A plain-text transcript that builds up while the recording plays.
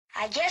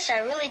I guess I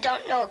really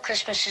don't know what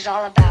Christmas is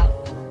all about.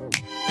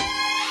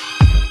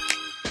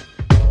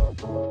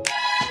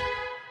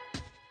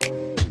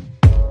 Isn't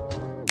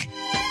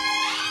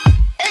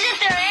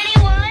there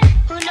anyone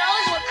who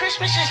knows what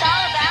Christmas is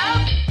all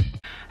about?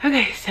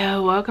 Okay,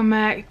 so welcome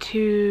back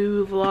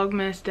to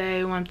Vlogmas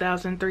day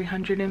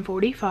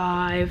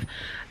 1345.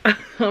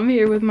 I'm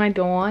here with my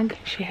dog.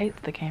 She hates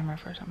the camera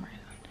for some reason.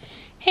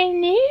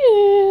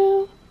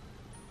 Hello.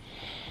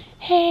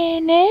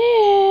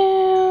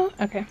 Hello.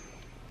 Okay.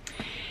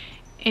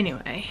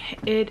 Anyway,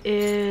 it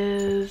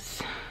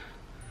is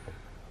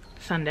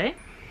Sunday,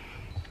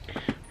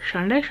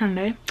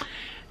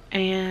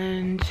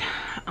 and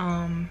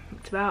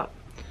it's about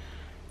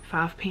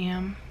 5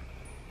 p.m.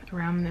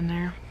 around in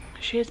there.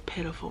 She is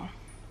pitiful.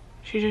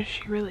 She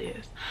really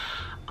is.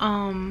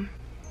 We're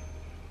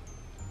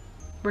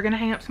gonna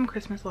hang up some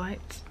Christmas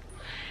lights,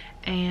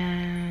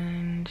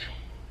 and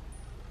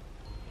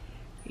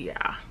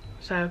yeah,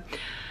 so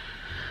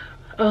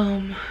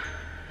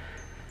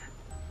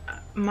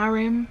my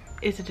room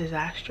is a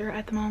disaster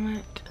at the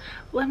moment.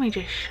 Let me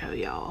just show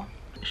y'all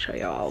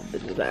the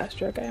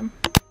disaster. Okay,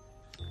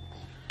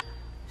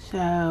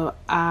 so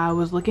I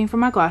was looking for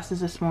my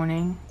glasses this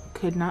morning,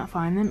 could not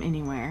find them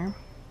anywhere.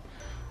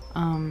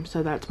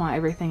 So that's why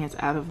everything is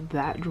out of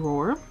that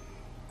drawer.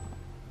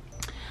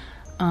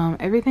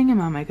 Everything in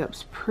my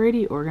makeup's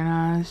pretty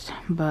organized,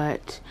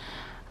 but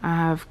I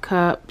have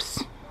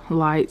cups,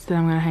 lights that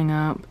I'm gonna hang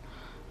up,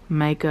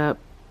 makeup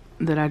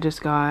that I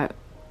just got,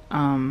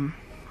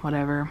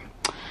 whatever.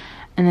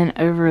 And then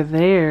over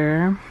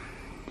there,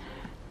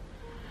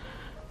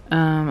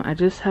 I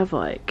just have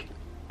like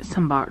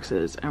some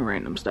boxes and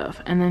random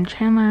stuff. And then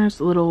Chandler's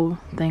little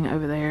thing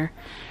over there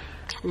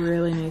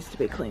really needs to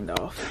be cleaned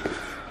off.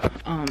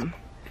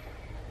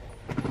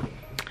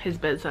 His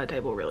bedside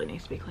table really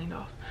needs to be cleaned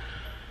off.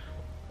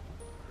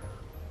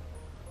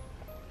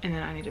 And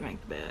then I need to make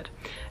the bed.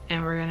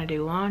 And we're gonna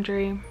do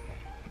laundry.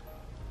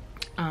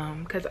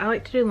 Because I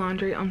like to do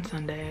laundry on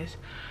Sundays.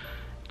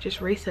 Just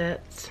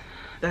resets.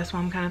 That's why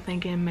I'm kind of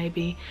thinking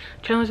maybe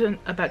Chandler's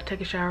about to take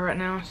a shower right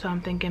now, so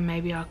I'm thinking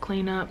maybe I'll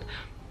clean up,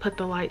 put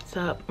the lights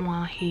up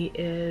while he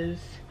is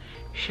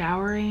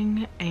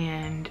showering,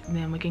 and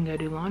then we can go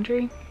do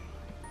laundry.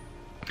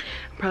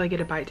 Probably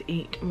get a bite to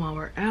eat while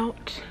we're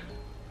out.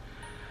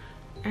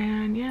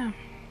 And yeah,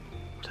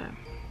 so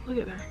look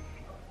at her.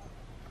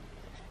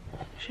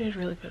 She is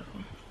really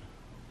beautiful.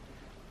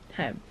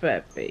 Hi,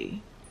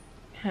 puppy.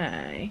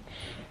 Hi.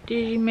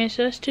 Did you miss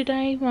us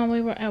today while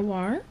we were at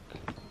work?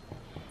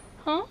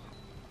 Huh?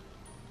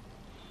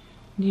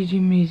 Did you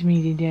miss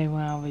me today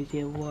when I was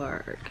at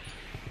work?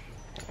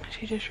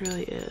 She just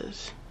really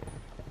is.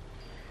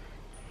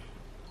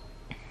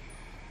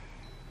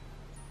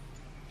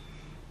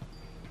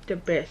 The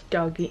best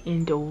doggy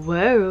in the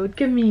world.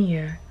 Come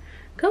here.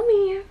 Come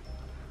here.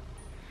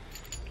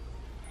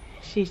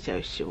 She's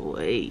so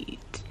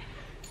sweet.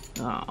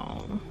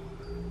 Oh.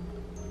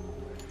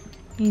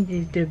 He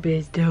is the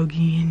best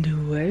doggy in the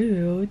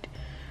world,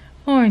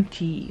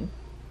 aren't you?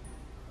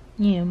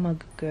 Yeah, my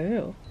good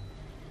girl.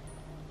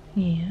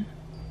 Yeah.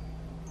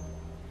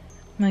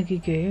 My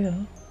good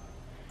girl.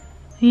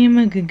 Yeah,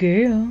 my good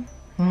girl.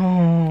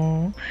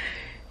 Oh,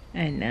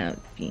 I love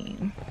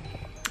you.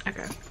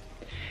 Okay.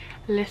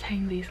 Let's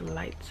hang these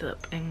lights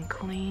up and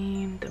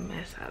clean the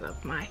mess out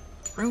of my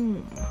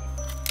room.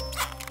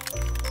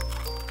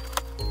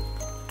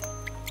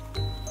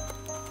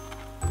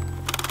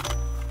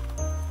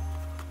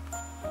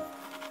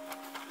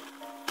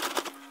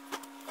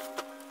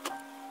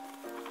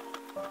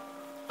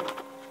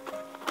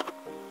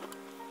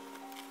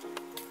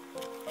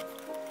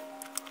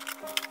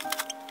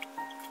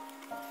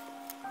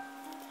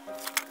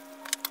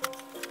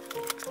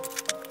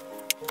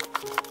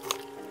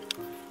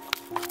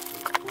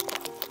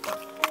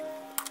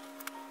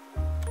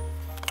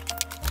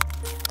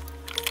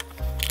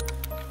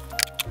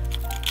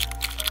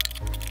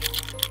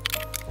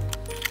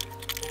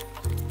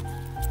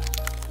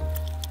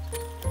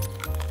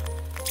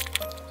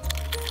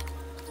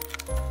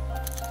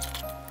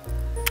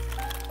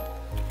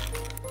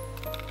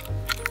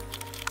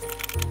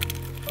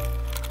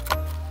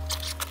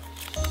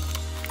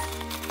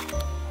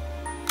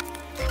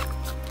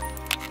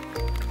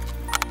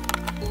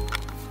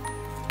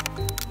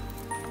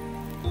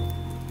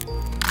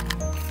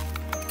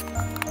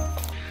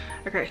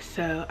 Okay,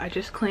 so I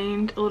just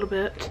cleaned a little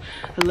bit.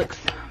 It looks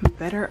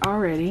better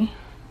already.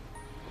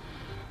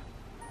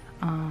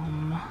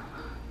 I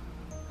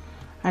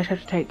just have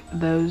to take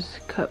those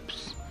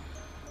cups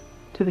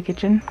to the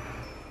kitchen.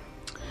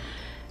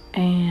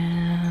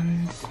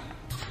 And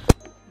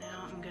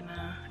now I'm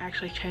gonna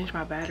actually change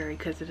my battery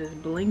because it is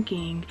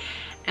blinking.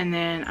 And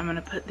then I'm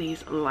gonna put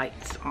these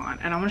lights on.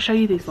 And I wanna show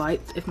you these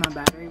lights if my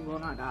battery will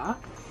not die.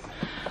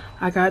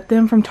 I got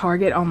them from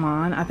Target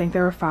online. I think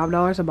they were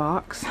 $5 a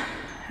box.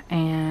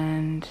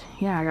 And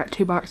yeah, I got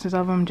 2 boxes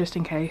of them just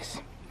in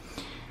case.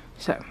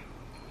 So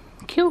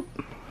cute.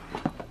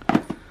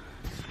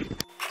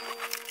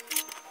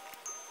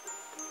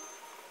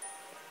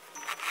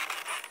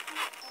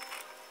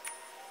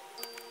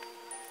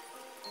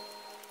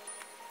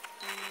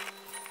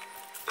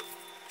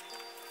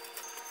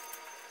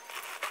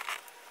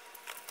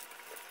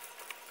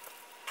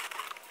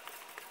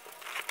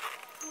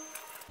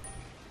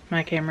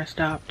 my camera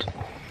stopped.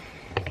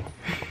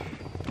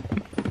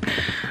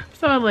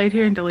 So I laid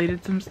here and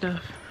deleted some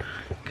stuff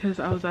because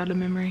I was out of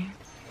memory.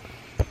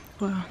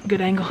 Well,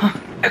 good angle.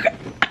 Okay.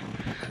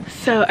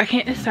 So I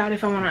can't decide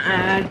if I want to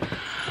add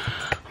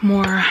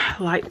more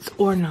lights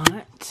or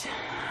not.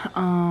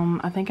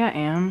 I think I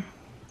am,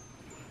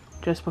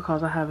 just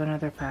because I have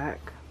another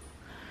pack.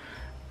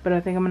 But I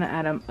think I'm going to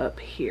add them up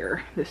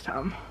here this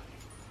time.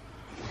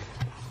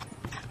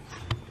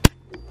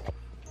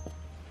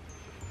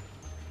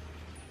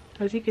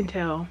 As you can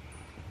tell,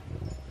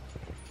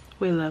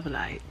 we love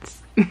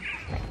lights.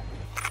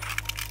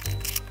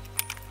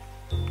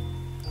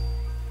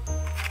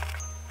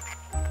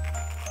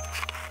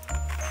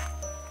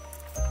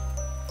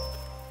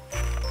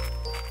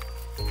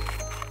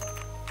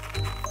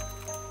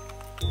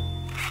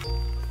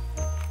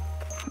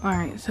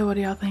 Alright, so what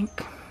do y'all think?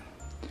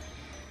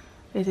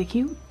 Is it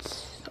cute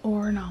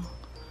or no?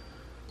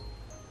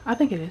 I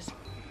think it is.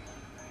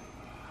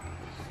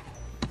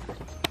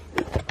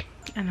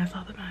 And that's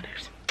all that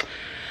matters.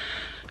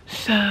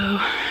 So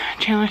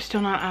Chandler's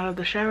still not out of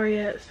the shower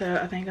yet, so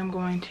I think I'm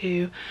going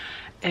to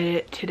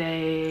edit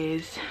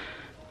today's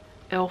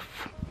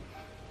elf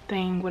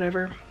thing,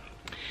 whatever.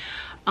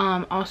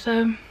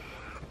 Also,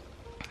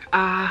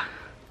 golly,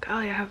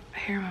 I have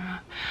hair in my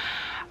mouth.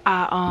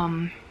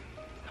 I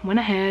went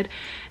ahead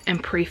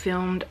and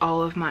pre-filmed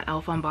all of my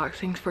elf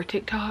unboxings for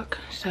TikTok,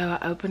 so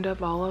I opened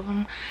up all of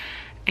them,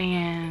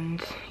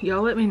 and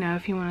y'all let me know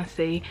if you want to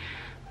see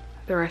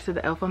the rest of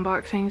the elf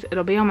unboxings.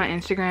 It'll be on my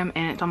Instagram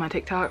and it's on my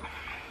TikTok.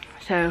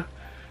 So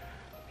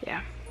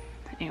yeah,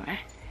 anyway.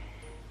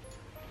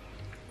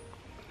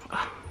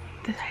 Oh,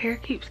 this hair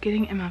keeps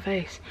getting in my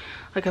face,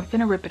 like I'm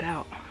finna rip it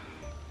out.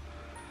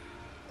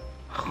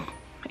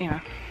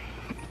 Anyway,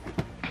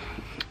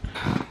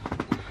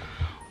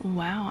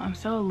 wow, I'm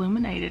so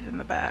illuminated in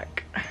the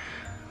back.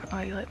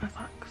 Oh, you like my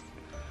socks?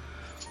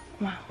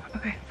 Wow.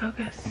 Okay,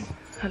 focus.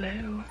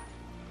 Hello.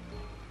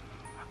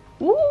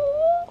 Woo!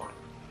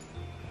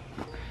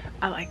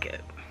 I like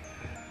it.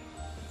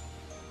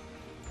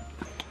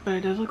 But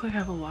it does look like I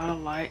have a lot of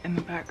light in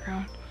the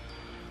background.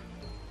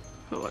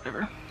 But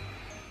whatever.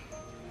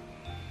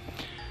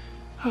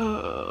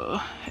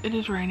 It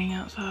is raining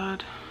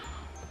outside.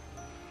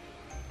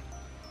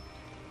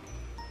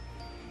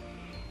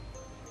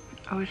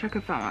 I wish I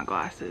could find my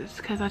glasses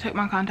because I took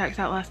my contacts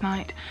out last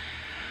night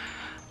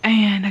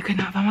and I could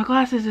not find my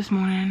glasses this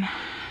morning.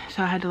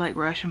 So I had to like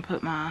rush and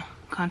put my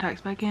contacts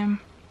back in,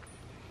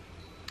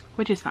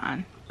 which is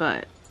fine,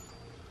 but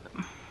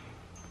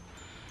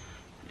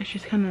it's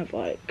just kind of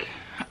like,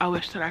 I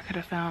wish that I could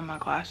have found my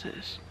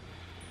glasses.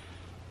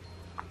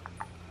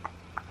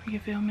 You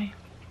feel me?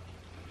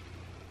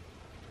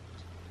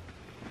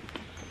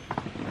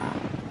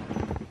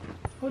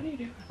 What are you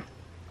doing?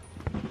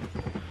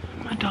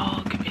 My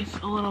dog is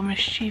a little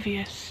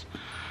mischievous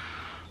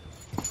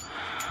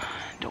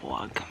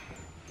dog.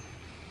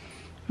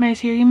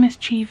 Mace, are you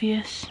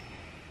mischievous?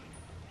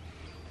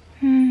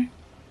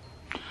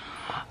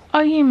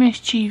 Are you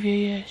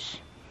mischievous?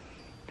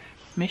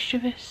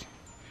 Mischievous?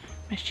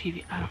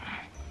 Mischievous, I don't know.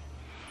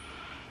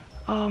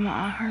 Oh, my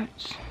eye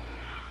hurts.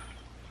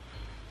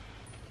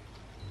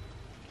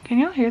 Can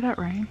y'all hear that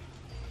rain?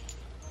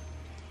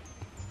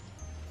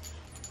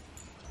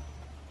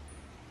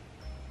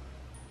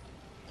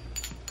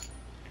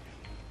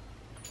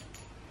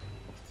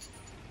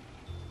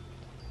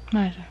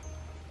 Mason,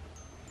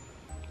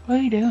 what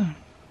are you doing?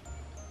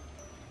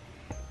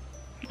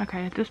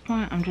 Okay, at this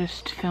point, I'm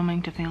just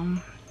filming to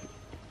film.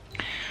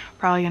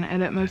 Probably gonna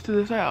edit most of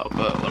this out,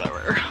 but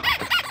whatever.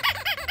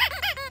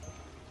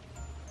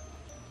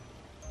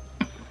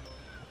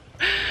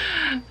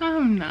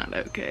 I'm not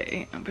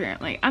okay,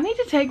 apparently. I need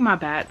to take my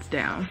bats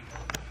down.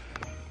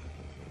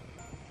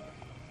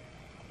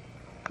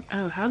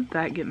 Oh, how did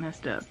that get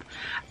messed up?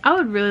 I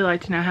would really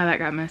like to know how that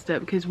got messed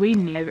up because we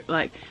never,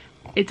 like,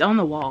 it's on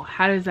the wall.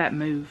 How does that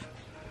move?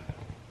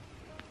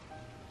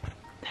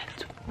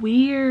 That's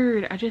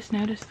weird. I just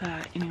noticed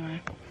that.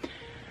 Anyway.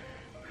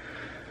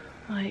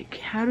 Like,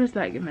 how does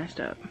that get messed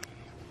up?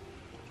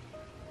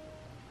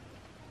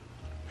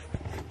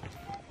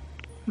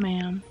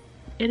 Ma'am,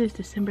 it is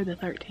December the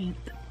 13th.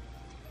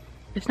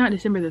 It's not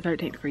December the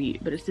 13th for you,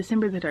 but it's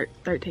December the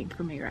 13th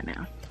for me right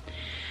now.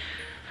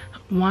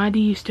 Why do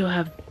you still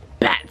have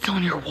bats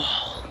on your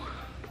wall?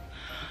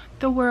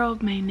 The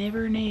world may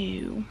never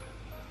know.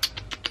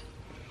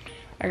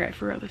 Okay,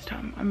 for real this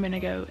time. I'm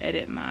gonna go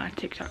edit my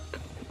TikTok.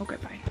 Okay,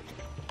 bye.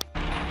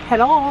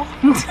 Hello.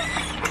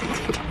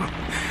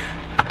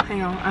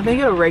 Hang on, I think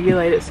it'll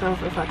regulate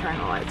itself if I turn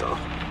the lights off.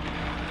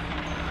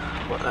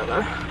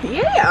 Whatever.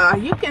 Yeah,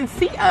 you can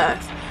see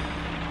us.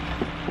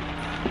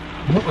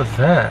 What was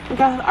that? We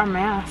got our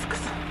masks.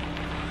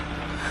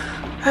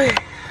 Hey,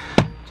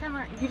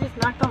 Chandler, you just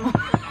knocked on the...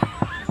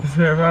 If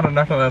I had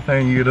knocked on that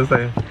thing, you would have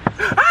said,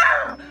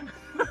 ah!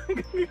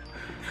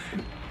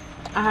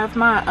 I have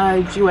my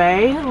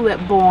Jouer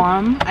lip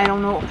balm. I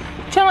don't know.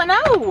 Chandler,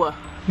 no!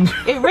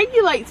 It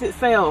regulates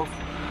itself.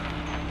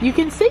 You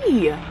can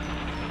see.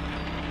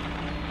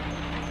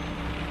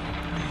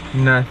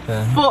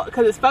 Nothing.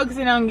 Because it's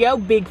focusing on your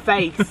big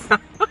face.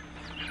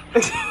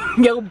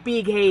 Your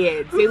big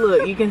head. See,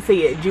 look, you can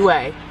see it.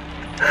 Jue.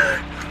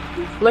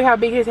 Look how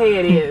big his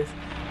head is.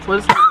 So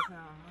let's focus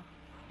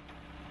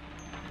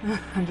on.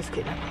 I'm just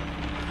kidding.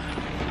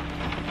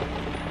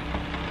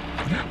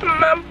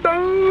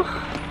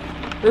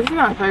 This is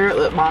my favorite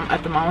lip balm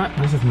at the moment.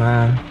 This is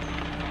mine.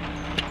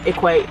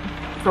 Equate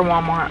from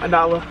Walmart,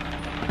 $1.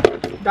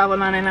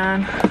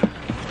 $1.99.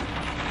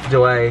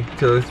 Joy,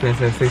 too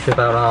expensive,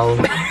 $65.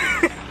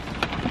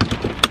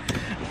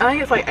 I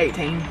think it's like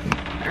 18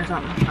 or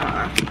something. I don't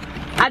know.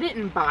 I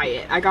didn't buy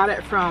it. I got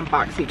it from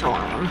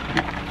BoxyCharm.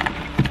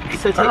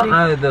 So I don't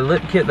know, the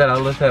lip kit that I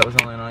looked at was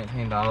only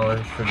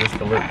 $19 for just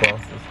the lip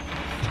glosses.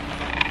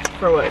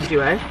 For what,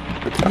 Jue?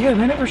 Yeah,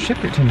 they never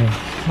shipped it to me.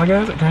 Like, it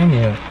hasn't came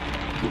yet.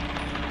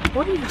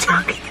 What are you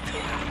talking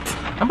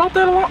about? I bought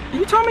that a lot.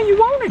 You told me you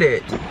wanted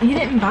it. You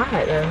didn't buy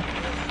it though.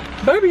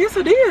 Baby, yes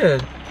I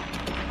did.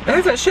 It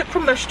hasn't shipped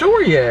from their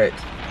store yet.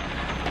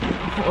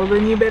 Well,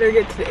 then you better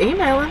get to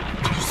emailing.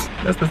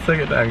 That's the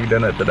second time you've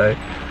done it today.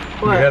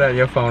 What? You got out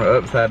your phone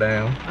upside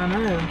down. I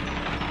know.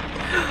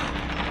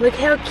 Look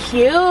how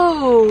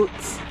cute.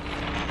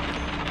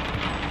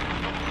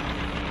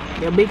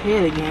 Your big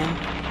head again.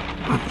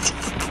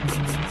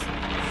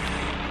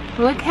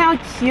 Look how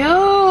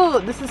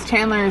cute. This is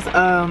Chandler's,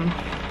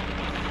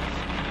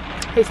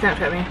 he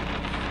Snapchat me.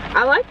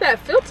 I like that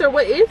filter.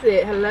 What is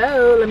it?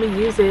 Hello, let me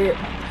use it.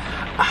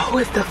 Oh,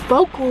 it's the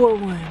focal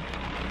one.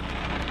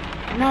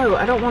 No,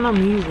 I don't want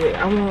to use it.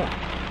 I want...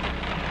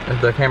 If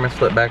the camera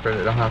slipped backwards,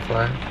 it don't have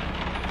flash.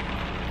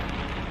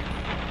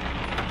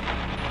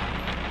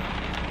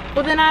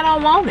 Well, then I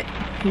don't want it.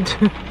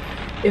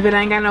 If it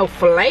ain't got no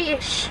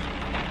flash.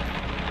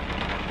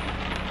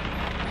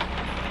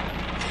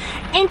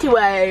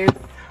 Anyways,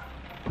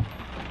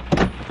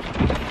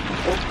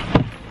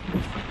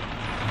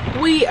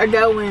 we are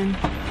going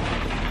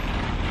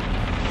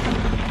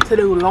to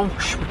do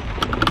lunch.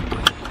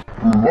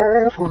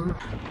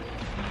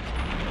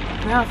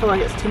 Now I feel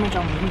like it's too much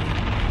on me.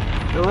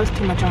 It was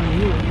too much on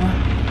you.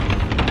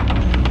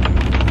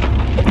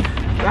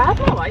 Do I have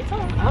my lights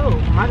on? Oh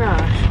my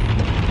gosh.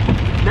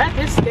 That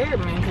just scared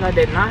me because I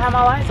did not have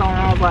my lights on.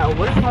 I was like,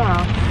 what is going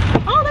on?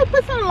 Oh, they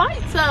put some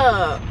lights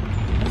up.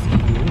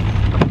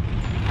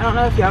 I don't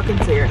know if y'all can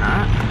see or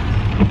not.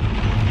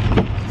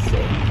 Let's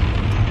see.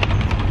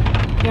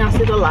 Y'all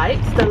see the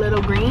lights? The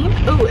little green?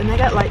 Ooh, and they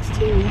got lights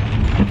too.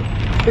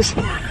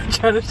 I'm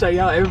trying to show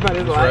y'all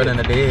everybody's lights. Right in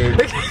the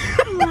ditch.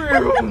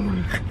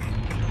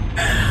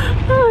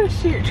 Oh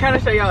shoot, trying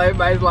to show y'all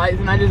everybody's lights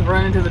and I just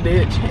run into the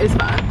ditch. It's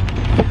fine.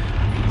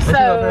 They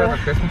have a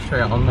Christmas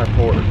tree on their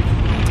porch.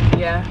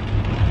 Yeah.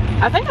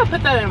 I think I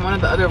put that in one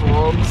of the other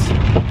vlogs.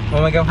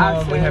 When we go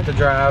home, we have to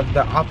drive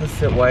the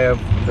opposite way of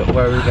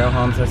where we go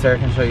home so Sarah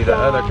can show you the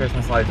other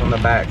Christmas lights on the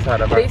back side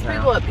of our These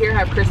people up here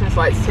have Christmas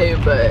lights too,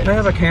 but... They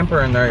have a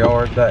camper in their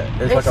yard that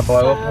is like a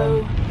blow-up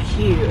one. It's so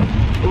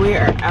cute. We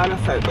are out of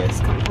focus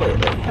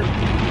completely.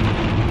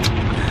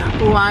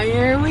 Why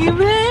are we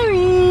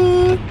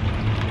married?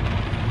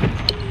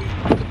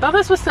 Thought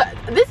this was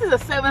this is a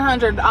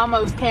 $700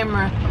 almost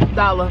camera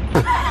dollar.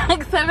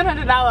 Like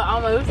 $700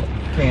 almost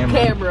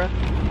camera.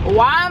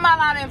 Why am I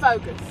not in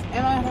focus?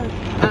 Am I in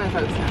focus? I'm in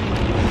focus now.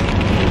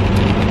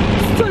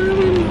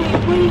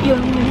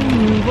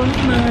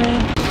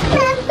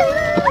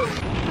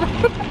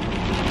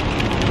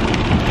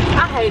 I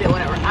hate it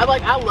whenever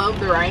I love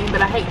the rain,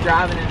 but I hate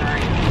driving in the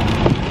rain.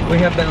 We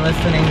have been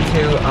listening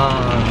to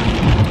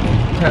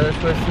Taylor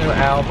Swift's new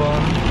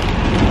album,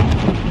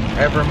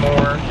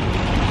 Evermore.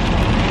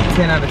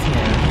 10 out of 10.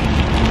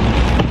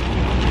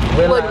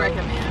 Willow. Would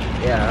recommend.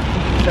 Yeah.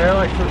 Sarah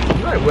likes,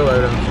 you like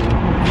Willow, don't you?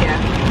 Yeah.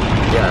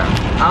 Yeah.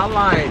 I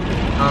like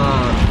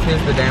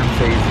 'Tis the Damn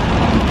Season.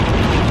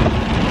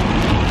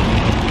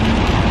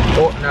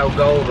 Or no,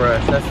 Gold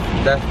Rush.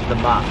 That's the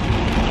bop.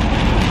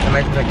 That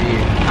makes me think of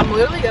you. I'm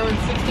literally going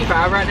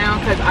 65 right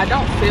now because I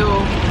don't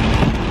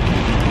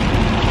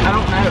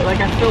know,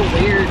 like I feel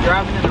weird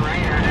driving in the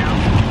rain right now.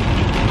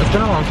 It's been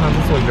a long time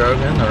since we drove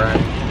in the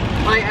rain.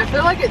 Like, I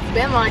feel like it's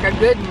been like a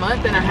good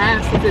month and a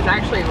half since it's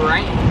actually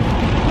rained.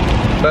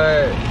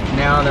 But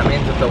now that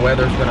means that the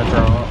weather's gonna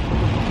drop.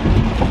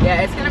 Yeah,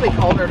 it's gonna be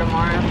colder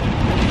tomorrow.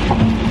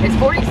 It's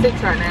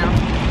 46 right now.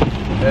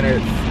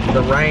 And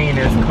the rain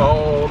is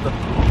cold.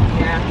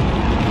 Yeah.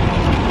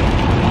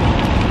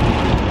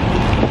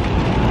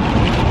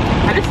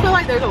 I just feel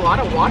like there's a lot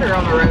of water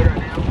on the road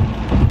right now.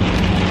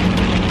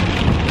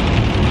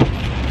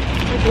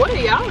 Like, what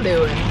are y'all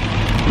doing?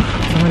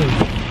 Somebody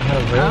had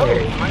a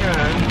railroad. Oh my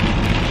god.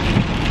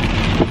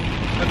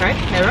 Okay,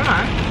 never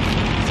mind.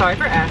 Sorry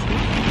for asking.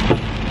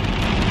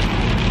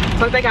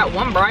 It's like they got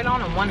one bright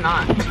on and one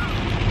not.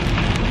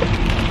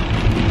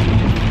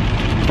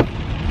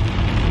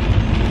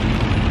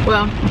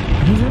 Well.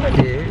 He's in a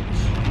ditch.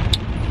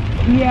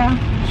 Yeah.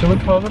 Should we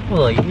call the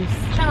police?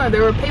 Chandler,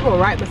 there were people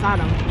right beside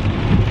him.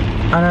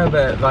 I know,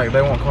 but like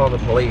they won't call the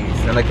police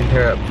and they can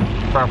tear up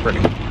property.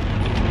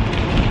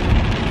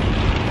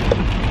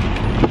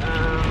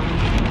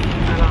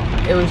 I don't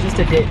know. It was just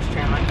a ditch,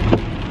 Chandler.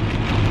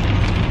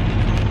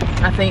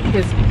 I think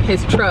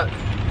his truck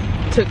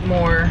took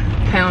more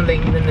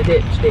pounding than the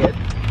ditch did.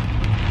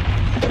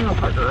 I'm gonna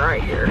park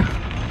right here.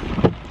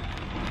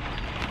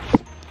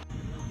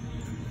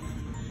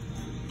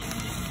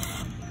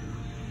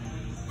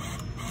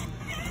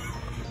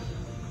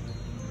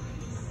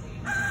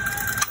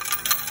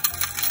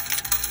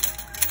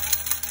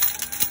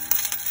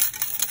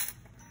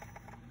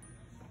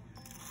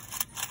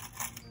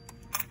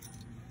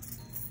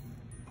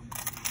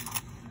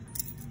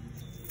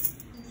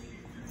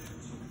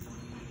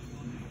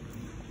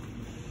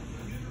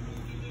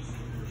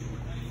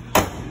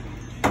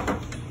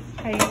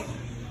 Hey.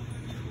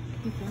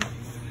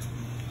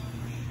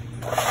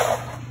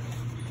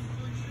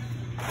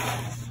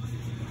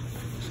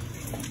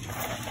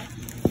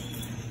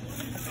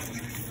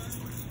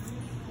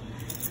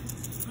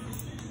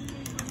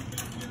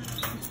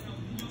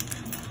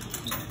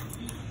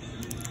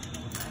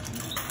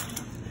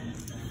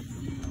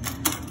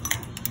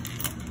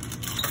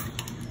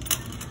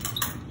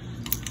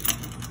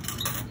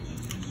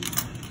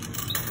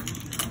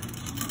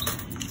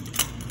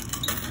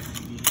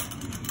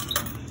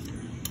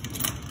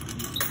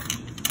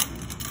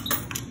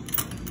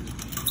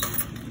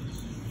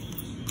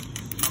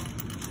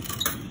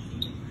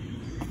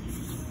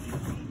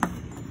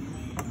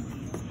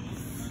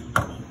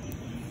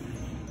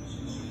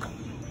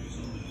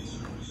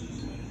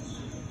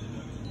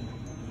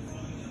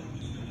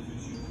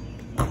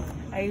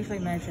 I usually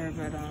measure,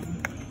 but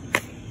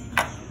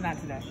not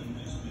today.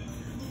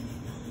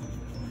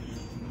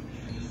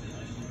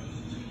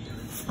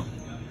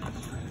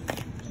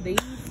 These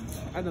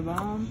are the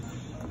bomb,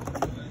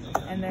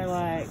 and they're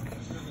like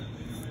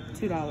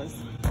 $2.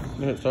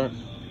 Hit start.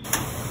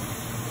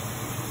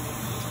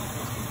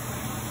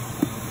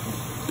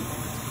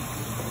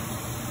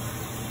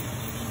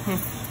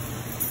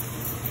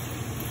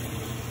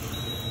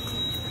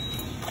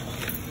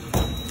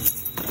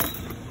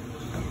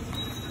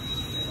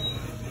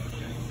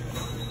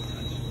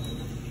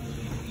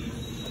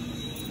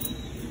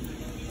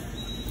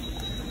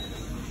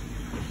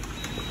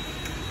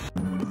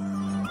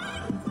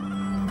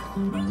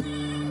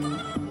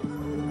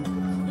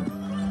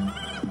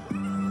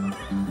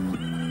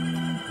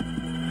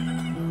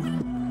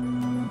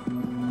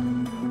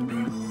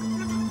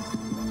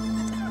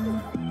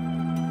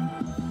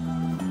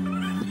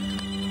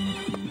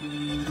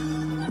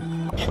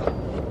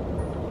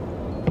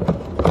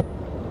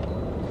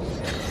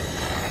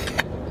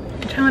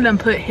 Chandler done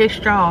put his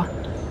straw,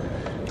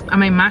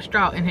 my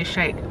straw in his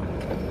shake.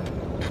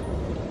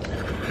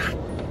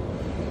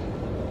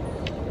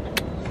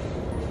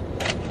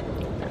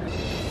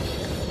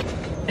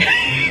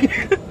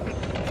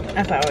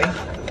 That's how we.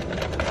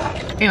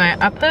 Anyway,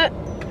 I put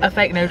a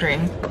fake nose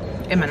ring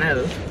in my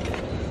nose.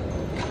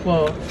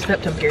 Well,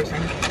 septum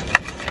piercing.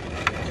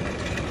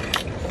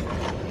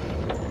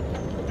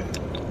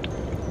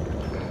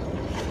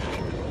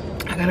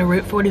 I got a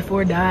Route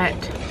 44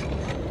 diet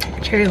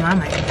cherry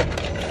limeade.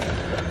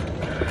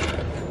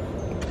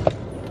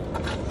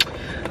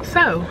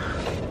 So,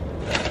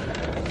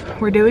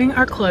 we're doing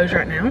our clothes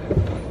right now.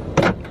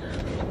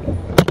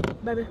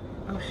 Baby,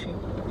 oh shoot.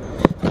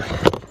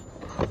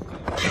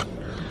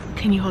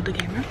 Can you hold the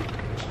camera?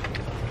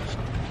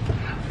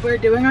 We're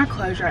doing our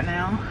clothes right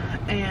now,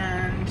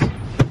 and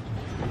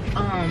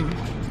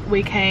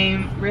we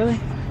came, really?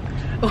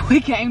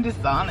 We came to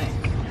Sonic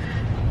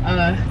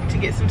to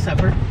get some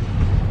supper.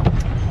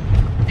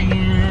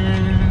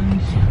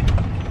 And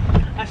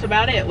that's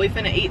about it. We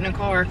finna eat in the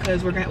car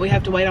because we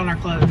have to wait on our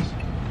clothes.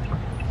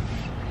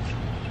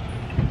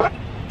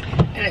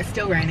 And it's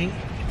still raining.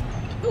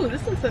 Ooh,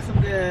 this looks like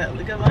some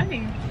good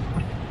lighting.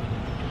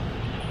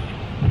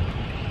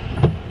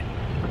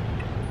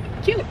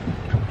 Cute.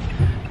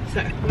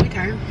 So, let me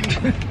turn.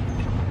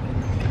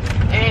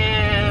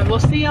 And we'll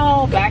see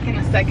y'all back in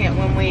a second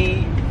when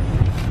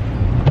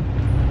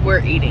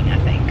we're eating, I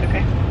think,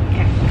 okay?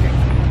 Yeah, okay.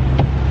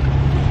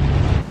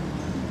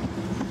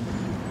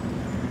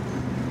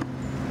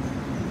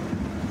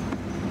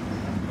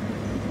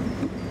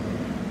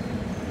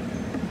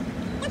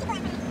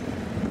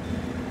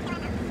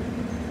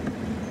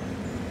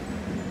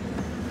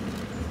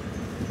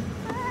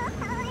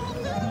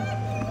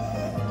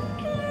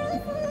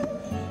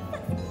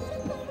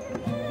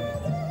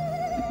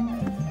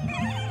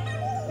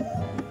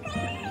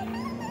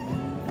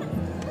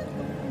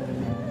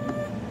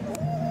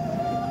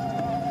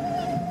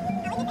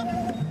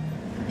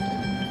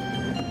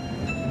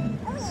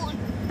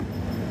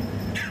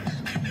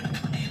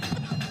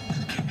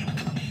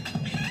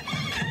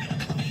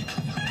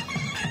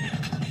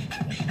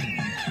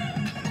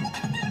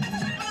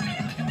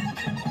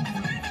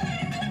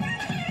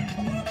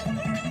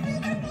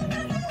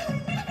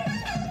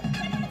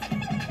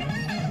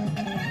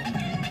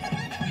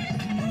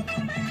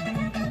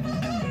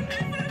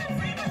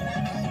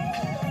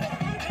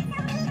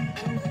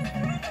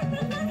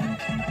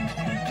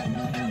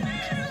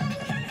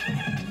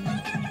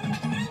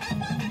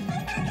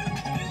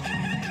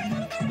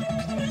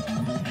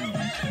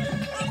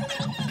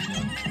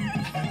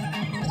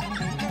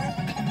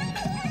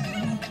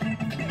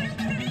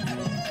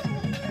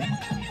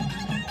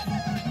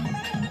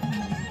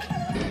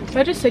 So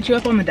I just set you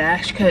up on the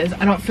dash because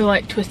I don't feel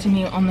like twisting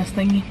you on this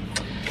thingy.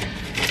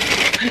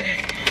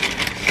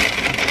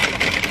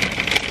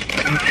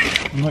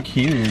 You look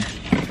huge.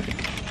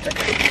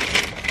 Okay.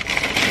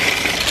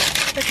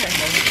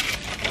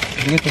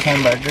 Did you get the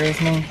same burger as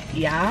me?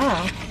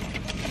 Yeah.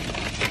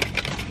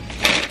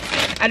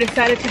 I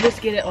decided to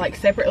just get it like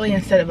separately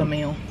instead of a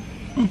meal.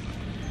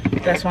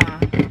 That's why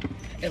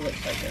it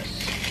looks like this.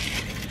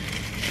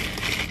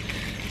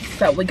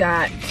 So we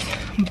got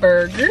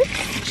burgers.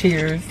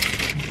 Cheers.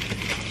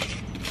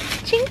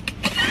 Chink.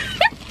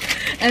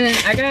 And then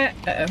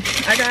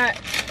I got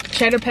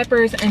cheddar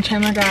peppers and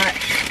Chandler got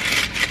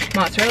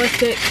mozzarella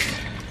sticks.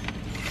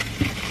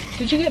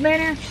 Did you get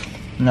marinara?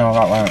 No, I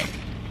got that.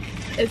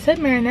 It said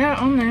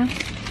marinara on there.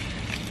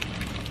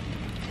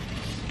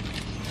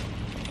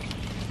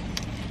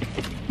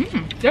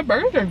 Their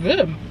burgers are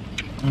good.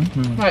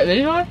 Like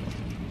these are.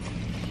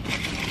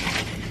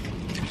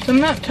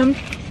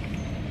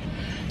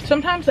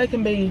 Sometimes they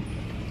can be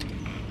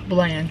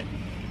bland.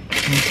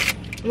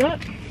 What?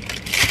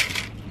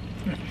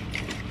 No.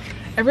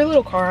 Every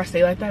little car I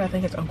see like that, I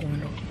think it's Uncle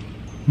Wendell.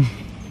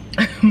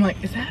 I'm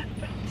like, is that?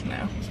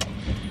 No.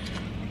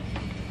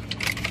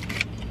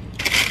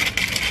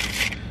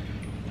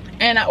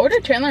 And I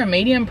ordered Chandler a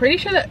medium. Pretty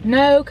sure that,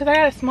 no, because I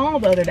got a small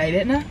the other day,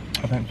 didn't I?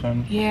 I think so.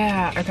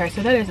 Yeah, okay,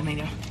 so that is a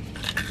medium.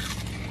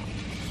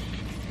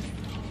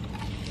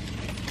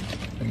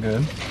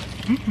 Good.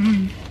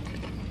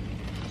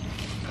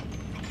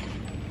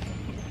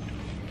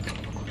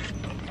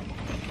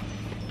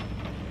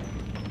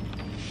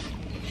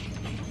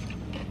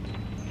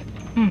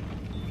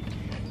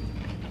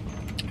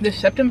 This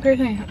septum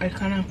piercing is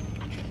kind of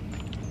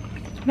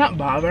not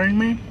bothering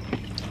me,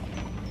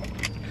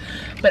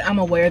 but I'm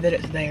aware that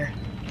it's there.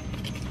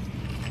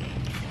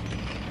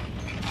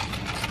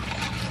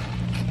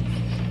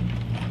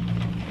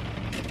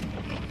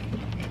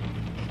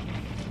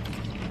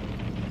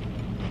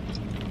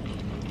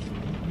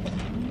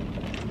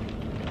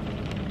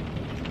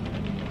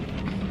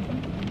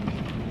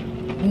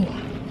 Ooh.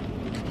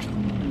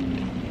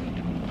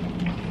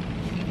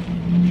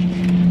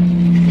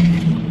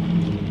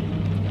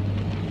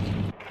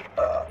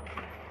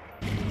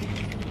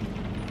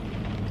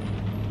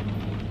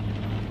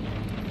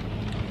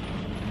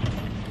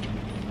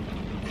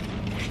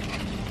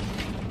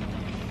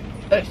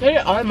 It said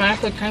it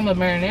automatically came with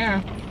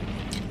marinara,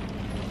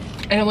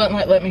 and it wouldn't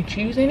like let me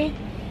choose any.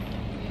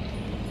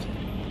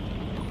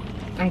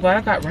 I'm glad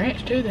I got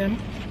ranch too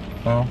then.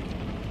 Oh.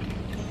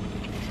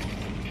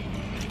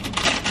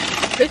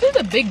 This is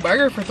a big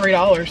burger for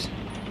 $3.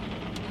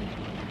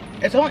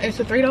 It's a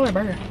 $3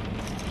 burger.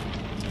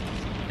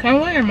 Can I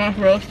want your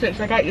mozzarella sticks?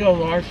 I got you a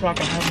large so I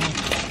can have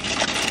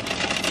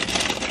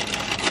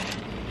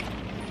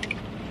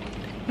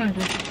one. Thank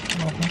you.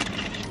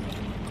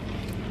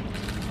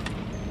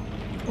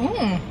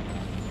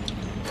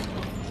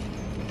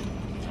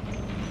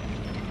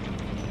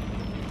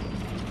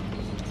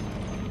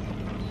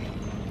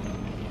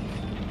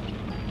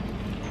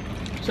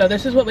 So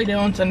this is what we do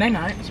on Sunday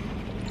nights.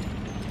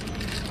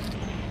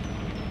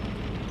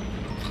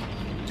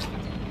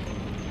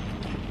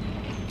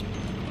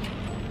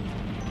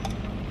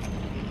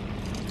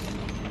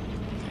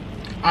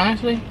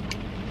 Honestly,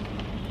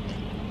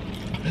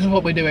 this is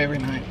what we do every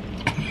night.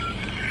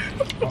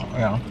 Oh,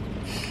 yeah.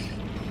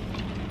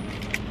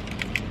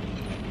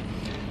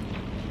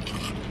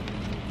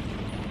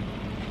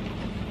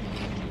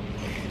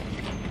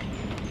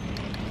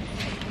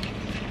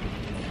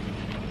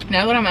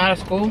 Now that I'm out of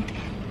school,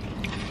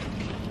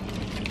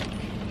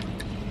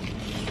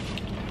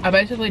 I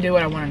basically do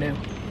what I want to do.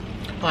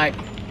 Like,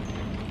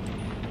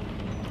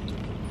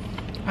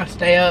 I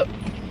stay up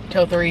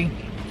till 3.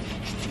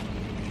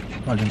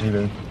 Watching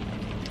TV.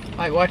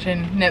 Like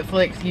watching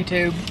Netflix,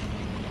 YouTube,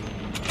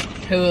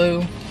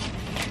 Hulu,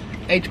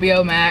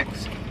 HBO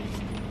Max,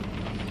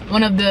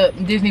 one of the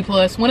Disney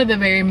Plus, one of the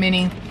very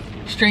many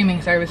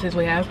streaming services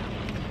we have.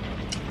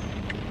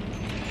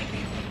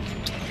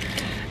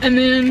 And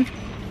then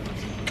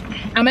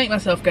I make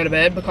myself go to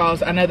bed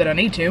because I know that I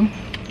need to.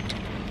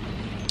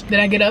 Then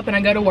I get up and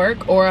I go to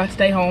work, or I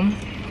stay home.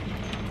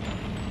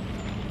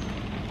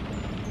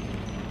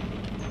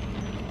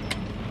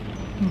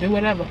 Do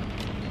whatever.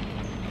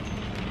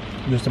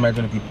 Just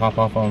imagine if you pop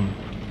off on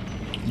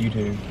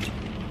YouTube.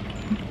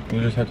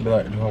 You just have to be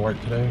like, do I work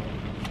today?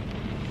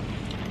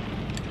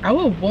 I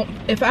would want,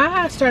 if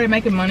I started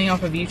making money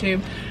off of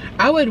YouTube,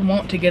 I would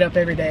want to get up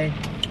every day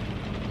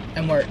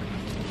and work.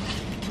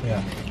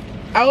 Yeah.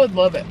 I would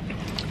love it.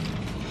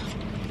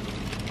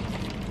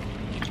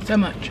 So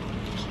much.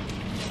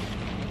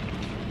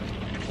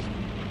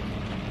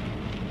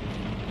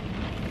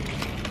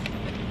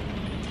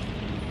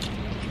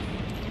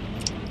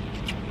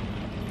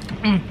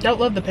 Don't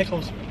love the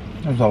pickles.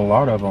 There's a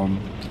lot of them.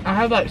 I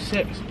have like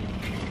 6.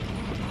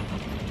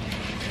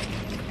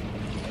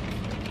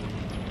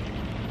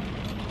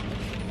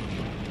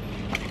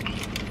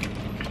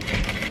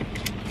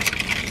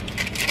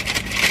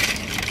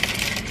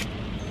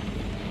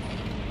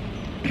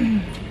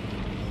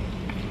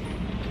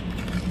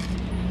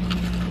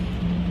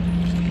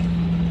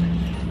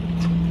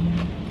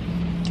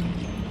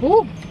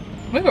 Ooh,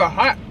 these are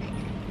hot.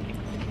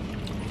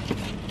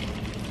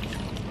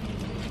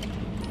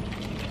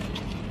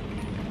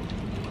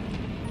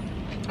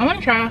 I'm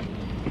gonna try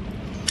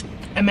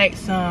and make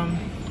some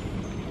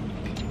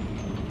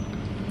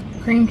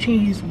cream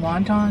cheese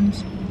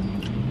wontons.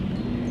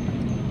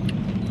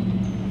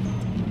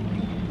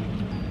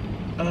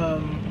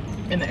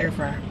 In the air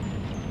fryer.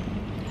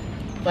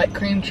 Like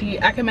cream cheese.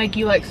 I can make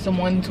you like some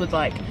ones with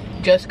like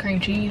just cream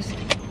cheese.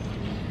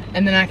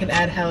 And then I could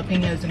add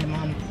jalapenos into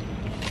mine.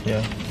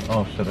 Yeah.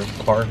 Oh shit, there's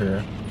a car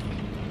here.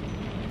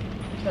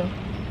 So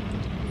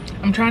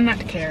I'm trying not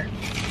to care.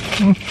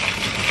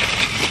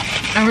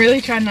 I'm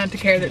really trying not to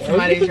care that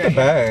somebody's right. The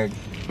bag.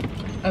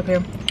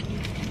 Okay.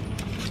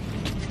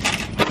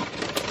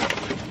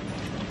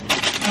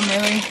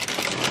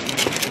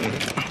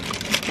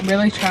 I'm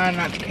really trying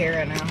not to care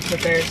right now, but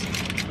there's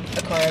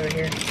a car over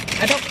here.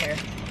 I don't care.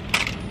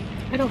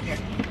 I don't care.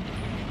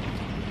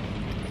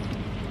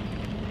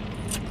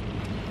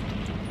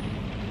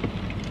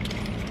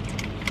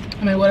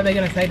 I mean, what are they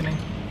gonna say to me?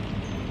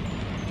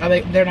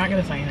 They're not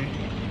gonna say anything.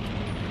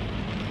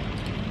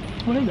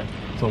 What is it?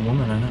 It's a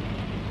woman in it.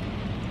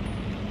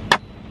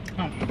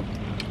 Oh.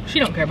 She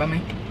don't care about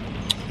me.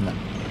 No.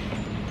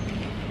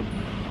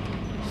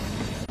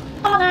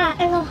 Oh my god,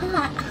 it's so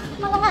hot.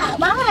 Oh my god,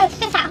 why would I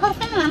stick that whole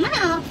thing in my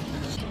mouth?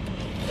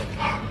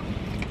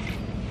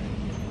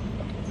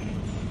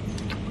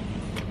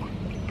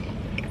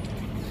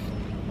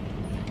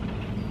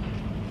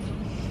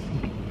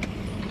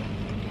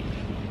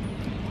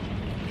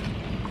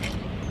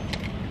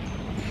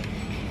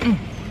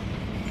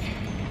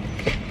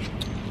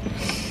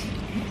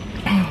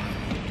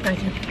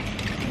 Thank you.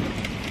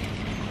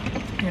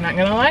 You're not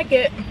gonna like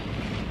it.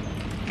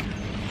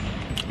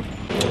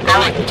 I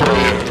like the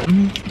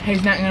tomato.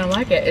 He's not gonna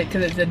like it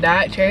because it's a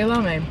diet cherry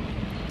limeade.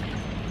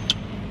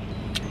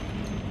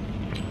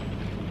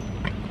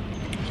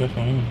 Just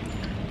fine.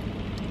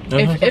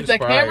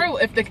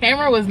 If the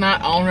camera was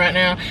not on right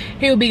now,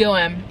 he would be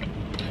going.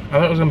 I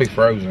thought it was gonna be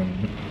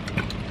frozen.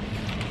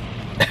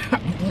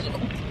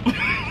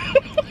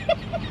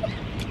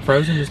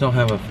 Frozen just don't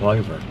have a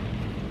flavor.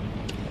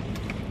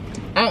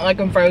 I don't like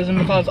them frozen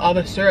because all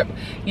the syrup,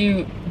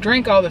 you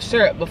drink all the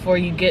syrup before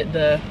you get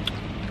the,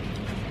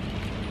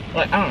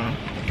 like, I don't know.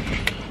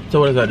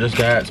 So what is that, just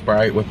that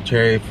Sprite with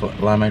cherry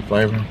limeade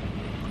flavor?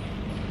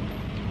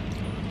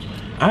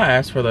 I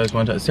asked for those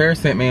one time. Sarah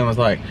sent me and was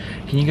like,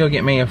 can you go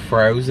get me a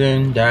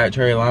frozen diet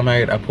cherry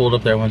limeade? I pulled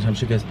up there one time,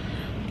 she goes,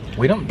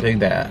 we don't do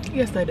that.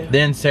 Yes, they do.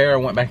 Then Sarah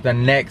went back the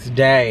next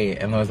day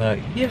and was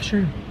like, yeah,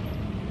 sure.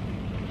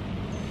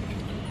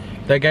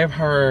 They gave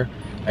her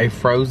a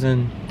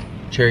frozen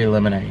cherry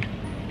lemonade.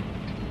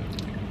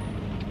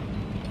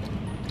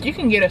 You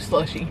can get a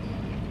slushie.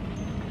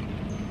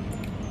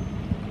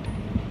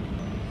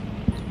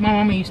 My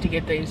mama used to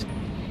get these.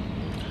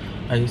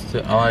 I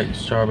like the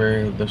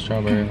strawberry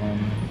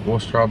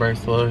strawberry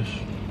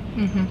slush.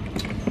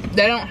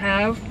 They don't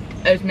have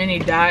as many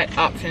diet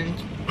options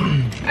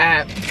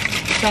at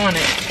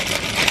Sonic.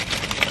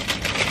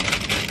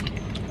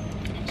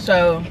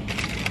 So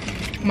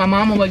my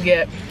mama would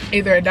get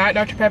either a Diet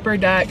Dr. Pepper,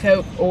 Diet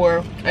Coke,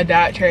 or a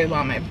Diet Cherry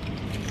Limeade.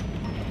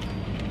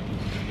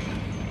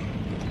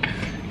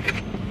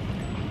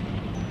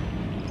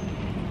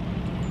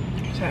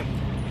 So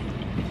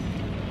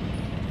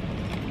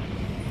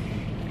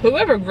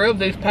whoever grilled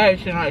these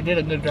patties tonight did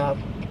a good job.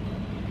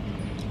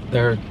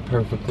 They're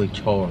perfectly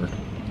charred.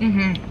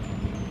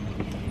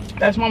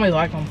 That's why we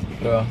like them.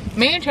 Yeah.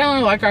 Me and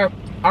Chandler like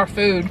our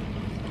food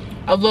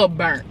a little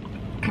burnt.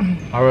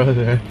 I really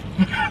do.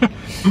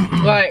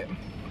 Like,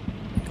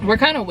 we're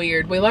kind of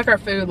weird. We like our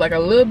food like a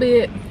little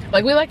bit,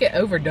 like we like it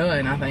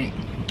overdone, I think.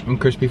 And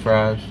crispy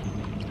fries.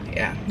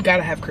 Yeah,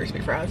 gotta have crispy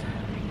fries.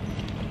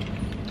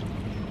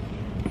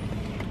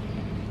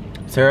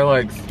 Sarah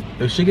likes,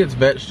 if she gets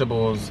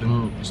vegetables,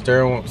 and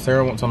Sarah wants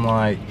them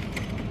like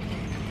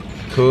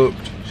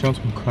cooked, she wants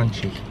them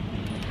crunchy.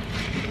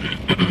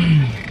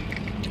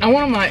 I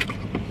want them like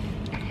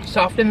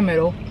soft in the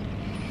middle,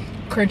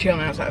 crunchy on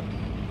the outside.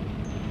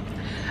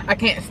 I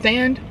can't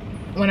stand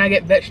when I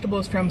get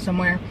vegetables from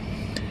somewhere,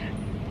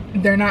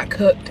 they're not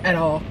cooked at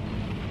all.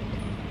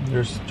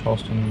 They're just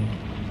tossed in.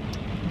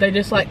 They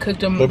just like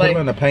cooked them. They put like,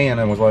 them in a pan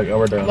and was like, oh,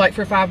 we're done. Like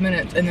for 5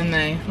 minutes, and then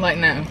they, like,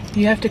 no.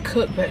 You have to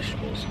cook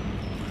vegetables.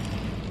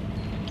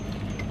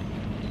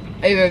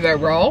 Either they're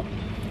raw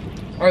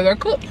or they're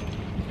cooked.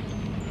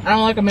 I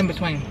don't like them in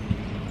between.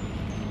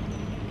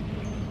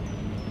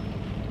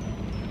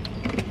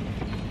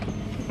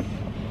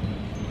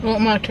 I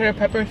want my cheddar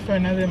peppers for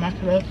another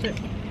mozzarella stick.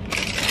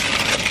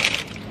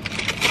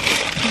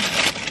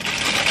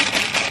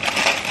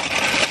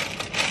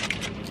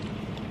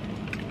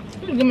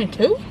 You give me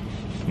 2?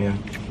 Yeah.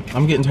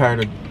 I'm getting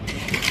tired of,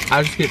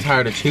 I just get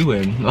tired of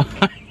chewing.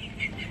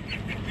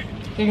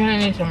 You're gonna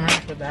need some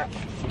rice with that.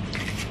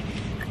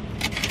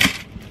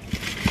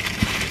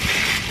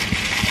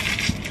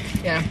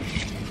 Yeah.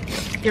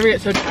 You ever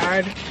get so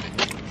tired?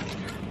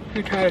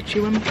 You're tired of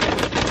chewing?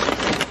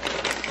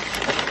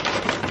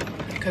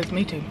 Because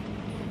me too.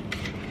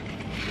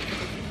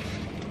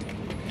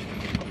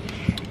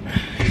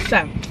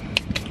 So.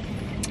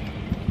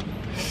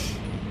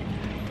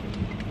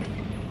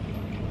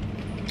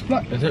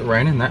 What? Is it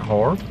raining that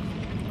hard?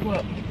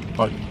 What?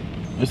 Like,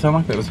 it sounded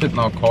like it was hitting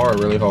our car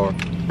really hard.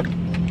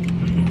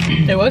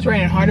 It was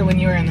raining harder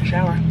when you were in the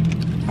shower.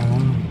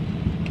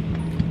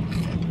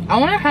 I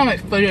wonder how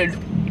much footage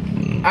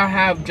I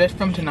have just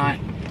from tonight.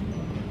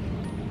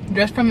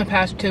 Just from the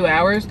past 2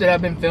 hours that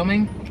I've been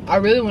filming. I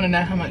really want to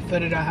know how much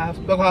footage I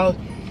have because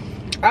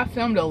I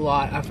filmed a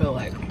lot, I feel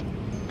like.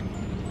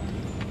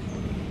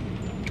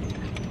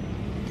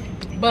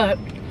 But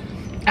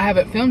I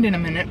haven't filmed in a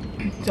minute,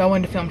 so I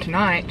wanted to film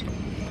tonight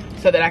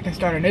so that I can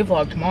start a new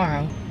vlog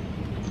tomorrow.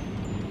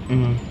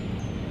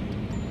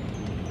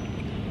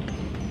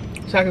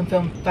 So I can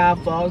film 5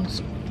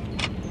 vlogs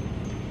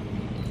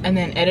and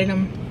then edit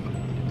them.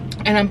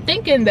 And I'm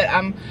thinking that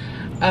I'm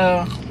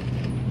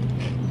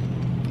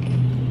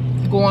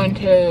going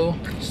to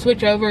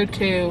switch over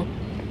to,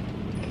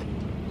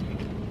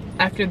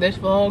 after this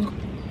vlog,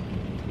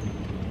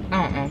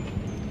 I don't know.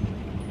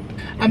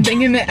 I'm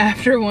thinking that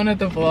after one of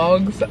the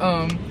vlogs,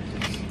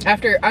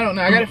 after, I don't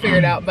know, I gotta figure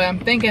it out, but I'm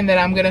thinking that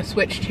I'm gonna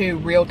switch to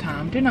real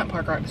time. Do not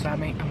park right beside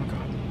me. Oh my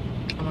god.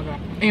 Oh my god.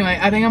 Anyway,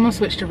 I think I'm gonna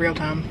switch to real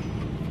time.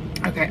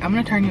 Okay, I'm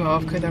gonna turn you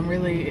off because I'm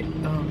really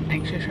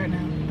anxious right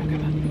now. Okay,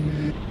 bye.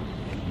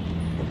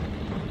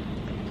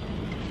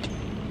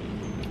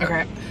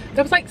 Okay,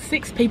 there was like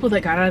 6 people that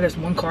got out of this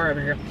one car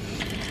over here.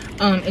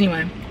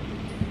 Anyway.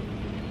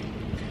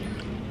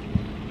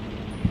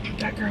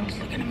 That girl's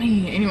looking at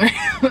me. Anyway,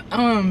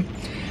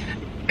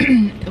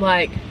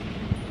 like,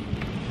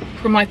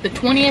 from like the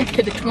 20th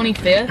to the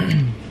 25th.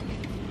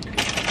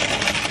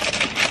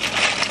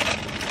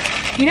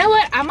 You know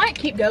what? I might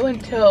keep going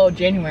till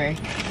January.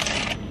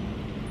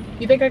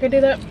 You think I could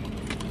do that?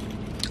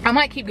 I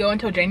might keep going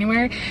till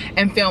January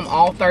and film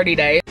all 30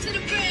 days.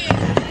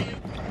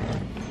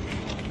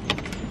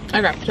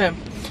 Okay, so,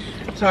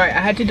 sorry, I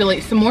had to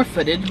delete some more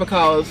footage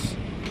because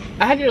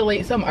I had to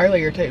delete some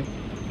earlier too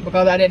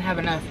because I didn't have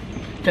enough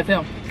to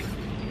film.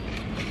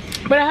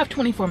 But I have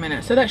 24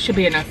 minutes, so that should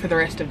be enough for the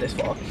rest of this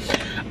vlog.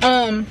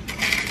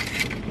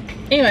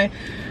 Anyway,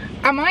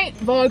 I might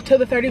vlog till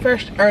the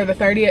 31st or the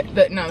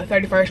 30th, no, the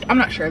 31st. I'm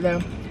not sure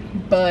though.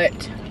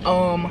 But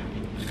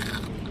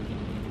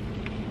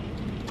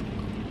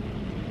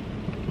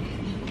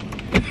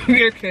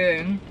you're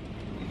kidding.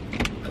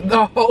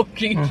 The whole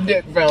cheese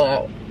dick fell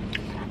out.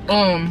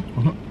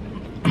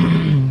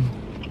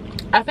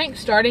 I think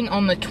starting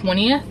on the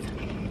 20th,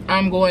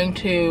 I'm going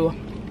to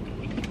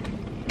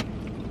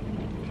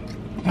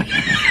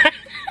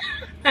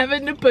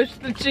having to push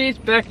the cheese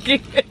back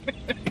in.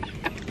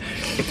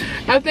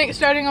 I think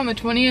starting on the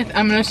 20th,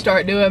 I'm gonna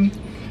start doing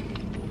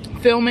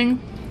filming,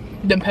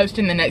 then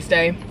posting the next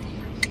day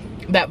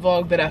that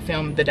vlog that I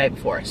filmed the day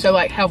before. So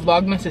like how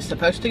Vlogmas is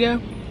supposed to go.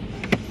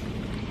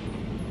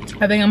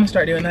 I think I'm gonna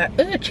start doing that.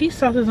 Ugh, cheese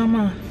sauce is on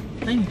my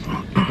thing.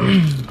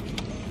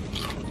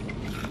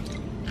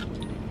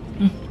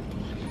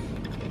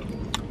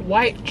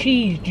 White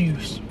cheese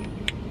juice.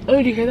 Oh,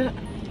 did you hear that?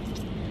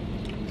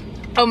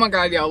 Oh my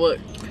god, y'all, look.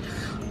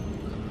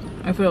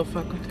 I feel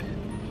fucking.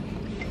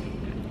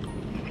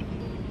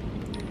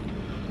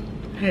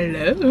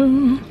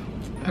 Hello.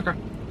 Okay.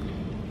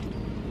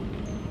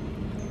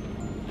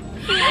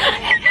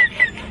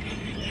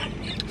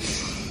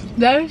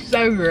 That is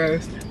so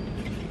gross.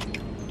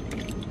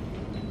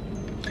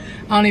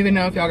 I don't even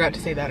know if y'all got to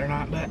see that or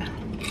not, but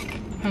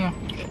hang on.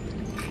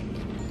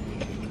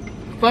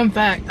 Fun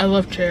fact, I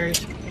love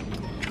cherries.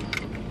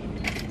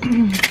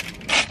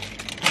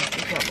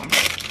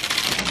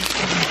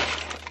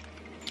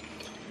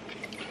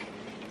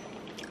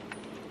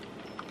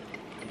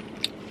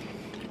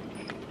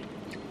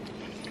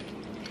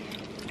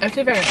 Let's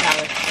see if I can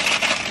tally.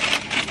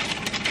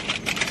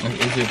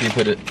 It's easy if you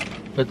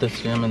put the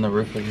stem in the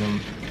roof of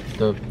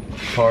the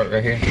part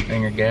right here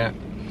in your gap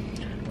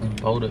and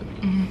fold it.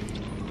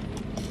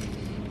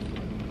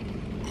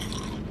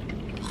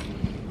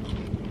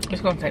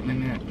 It's gonna take me a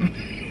minute.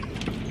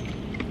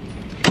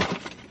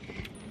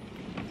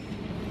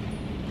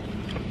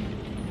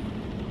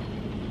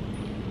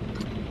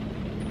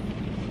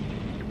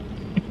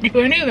 You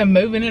weren't even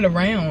moving it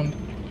around.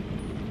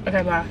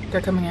 Okay, bye.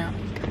 They're coming out.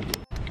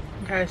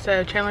 Okay,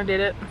 so Chandler did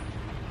it.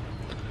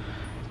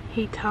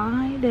 He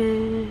tied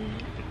it.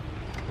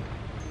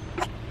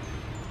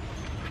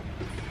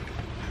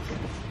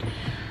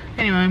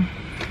 Anyway,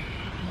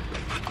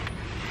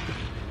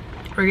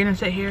 we're gonna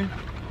sit here.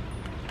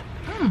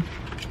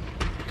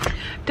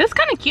 That's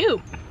kind of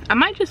cute. I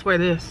might just wear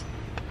this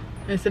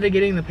instead of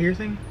getting the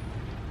piercing.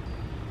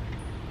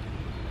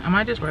 I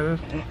might just wear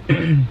this. I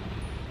mean,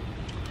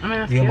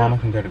 that's You and cute. Mama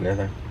can go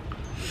together.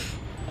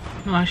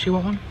 Why she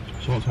want one?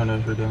 She wants her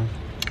nose redone.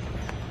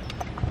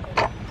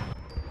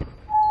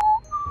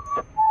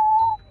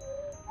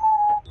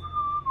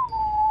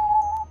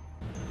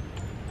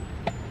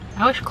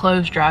 I wish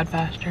clothes dried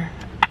faster.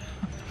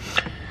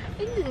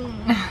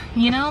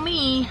 You know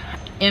me,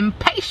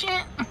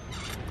 impatient.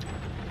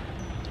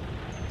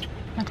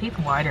 My teeth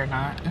white or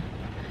not?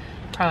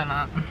 Probably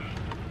not.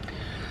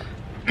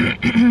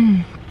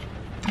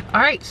 All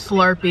right,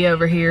 Slurpee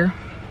over here.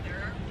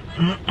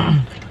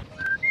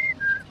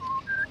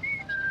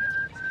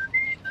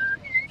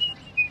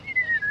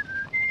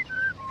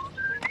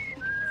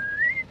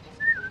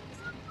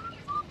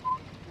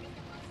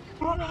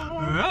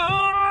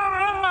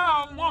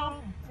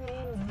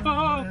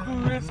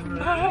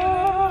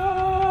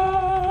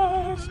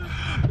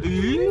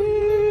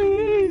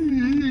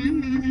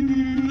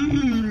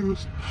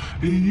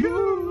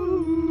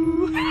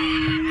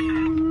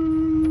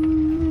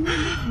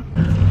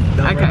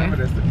 Okay.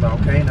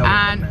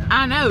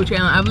 I know,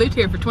 Chandler. I've lived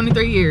here for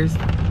 23 years.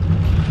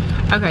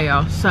 Okay,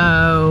 y'all.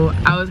 So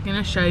I was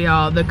gonna show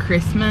y'all the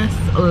Christmas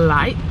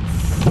lights.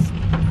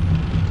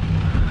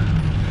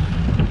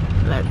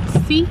 Let's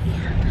see.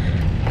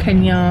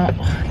 Can y'all?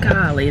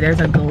 Golly, there's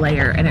a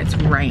glare and it's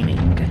raining.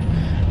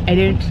 I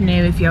don't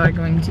know if y'all are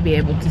going to be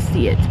able to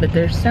see it, but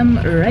there's some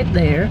right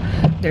there.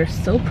 They're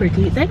so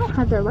pretty. They don't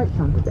have their lights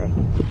on today.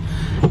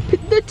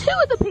 The two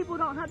of the people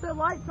don't have their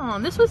lights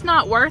on. This was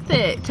not worth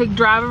it to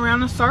drive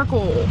around a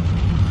circle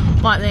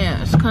like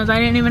this because I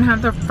didn't even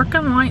have their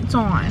freaking lights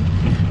on.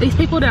 These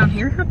people down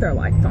here have their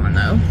lights on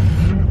though.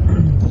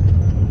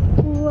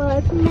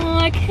 What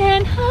more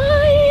can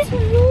I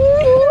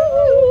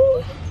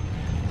do?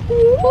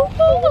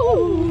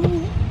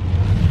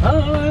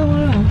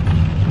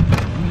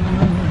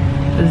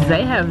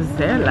 They have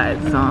their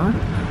lights on.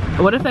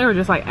 What if they were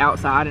just like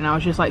outside and I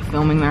was just like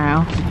filming their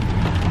house?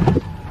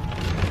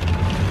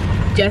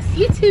 Just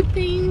YouTube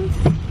things.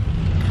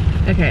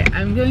 Okay,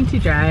 I'm going to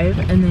drive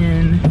and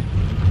then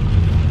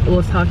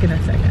we'll talk in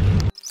a second.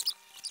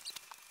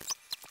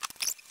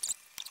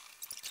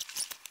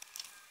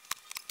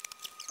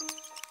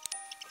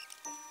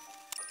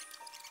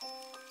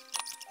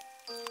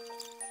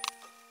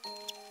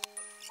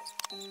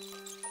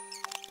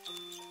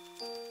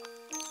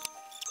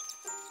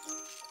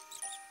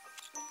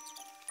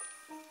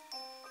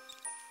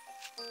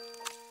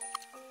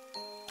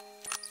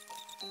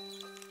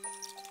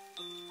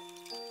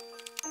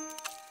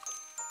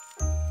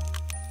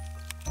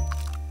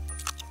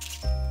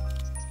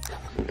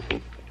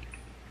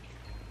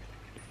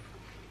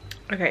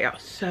 Okay, y'all,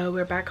 so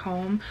we're back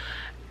home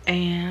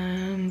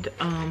and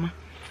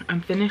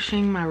I'm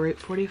finishing my Route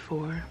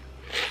 44.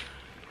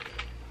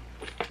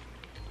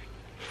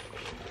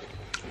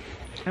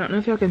 I don't know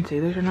if y'all can see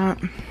this or not.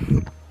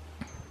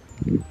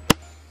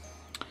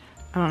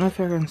 I don't know if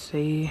y'all can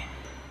see,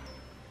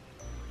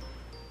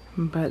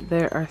 but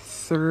there are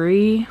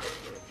 3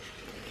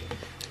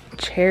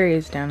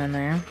 cherries down in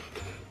there.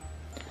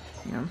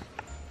 Yeah.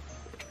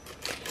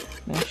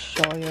 Let me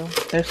show you.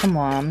 There's some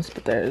limes,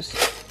 but there's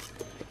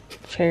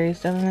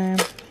cherries down there.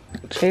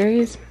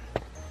 Cherries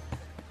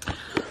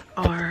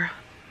are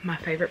my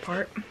favorite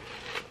part.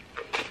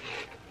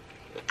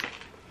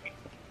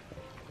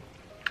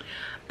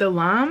 The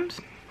limes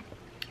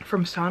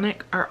from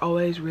Sonic are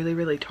always really,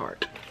 really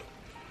tart.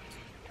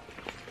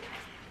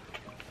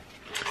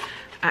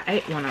 I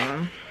ate one of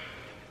them.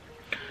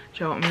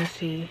 Do y'all want me to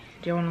see?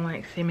 Do y'all want to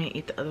like see me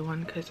eat the other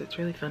one? Because it's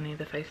really funny,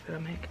 the face that I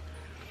make.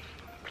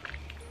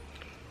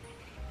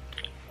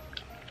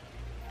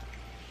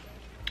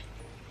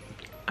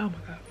 Oh my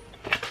god.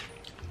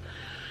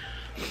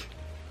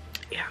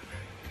 Yeah.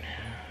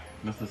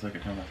 That's the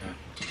second time I've had.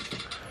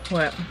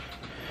 What?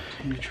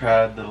 You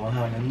tried the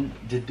lime and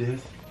did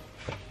this.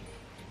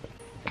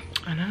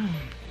 I know.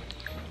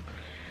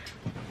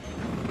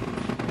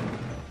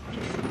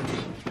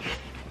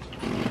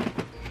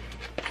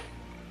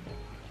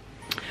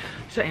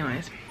 So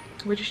anyways,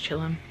 we're just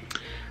chilling.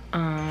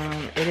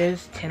 It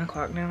is 10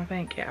 o'clock now, I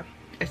think. Yeah,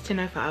 it's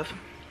 10:05.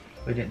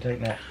 We didn't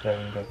take naps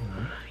today.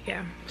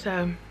 Yeah,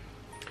 so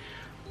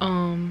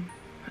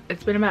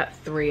it's been about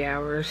 3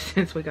 hours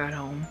since we got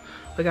home.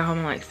 We got home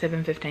at like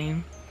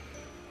 7:15.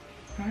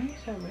 Why are you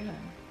so red?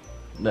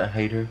 That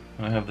hater.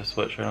 I have the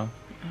sweatshirt on.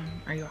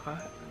 Are you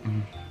hot?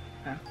 Mm-hmm.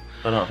 Oh.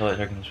 I don't feel like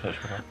taking the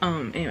sweatshirt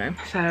off. Anyway,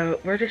 so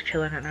we're just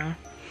chilling right now.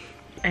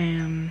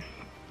 And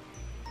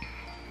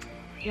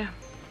yeah.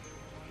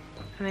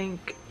 I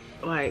think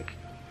like,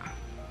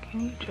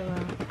 can you chill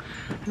out?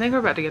 I think we're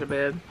about to get to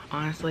bed,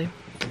 honestly.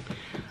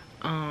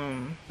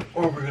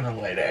 Or we're gonna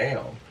lay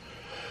down.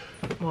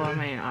 Well, I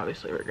mean,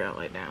 obviously we're gonna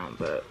lay down,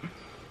 but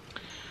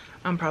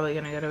I'm probably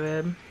gonna go to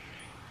bed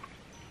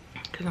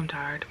because I'm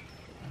tired.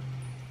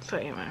 So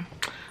anyway,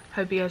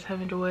 hope you guys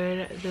have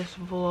enjoyed this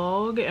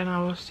vlog, and I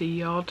will see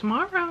y'all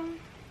tomorrow.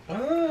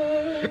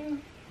 Bye.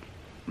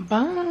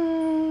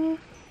 Bye.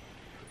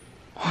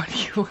 What do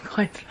you look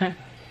like that?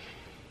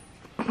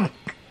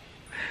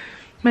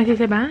 Must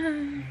say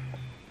bye.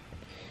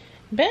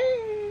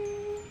 Bye.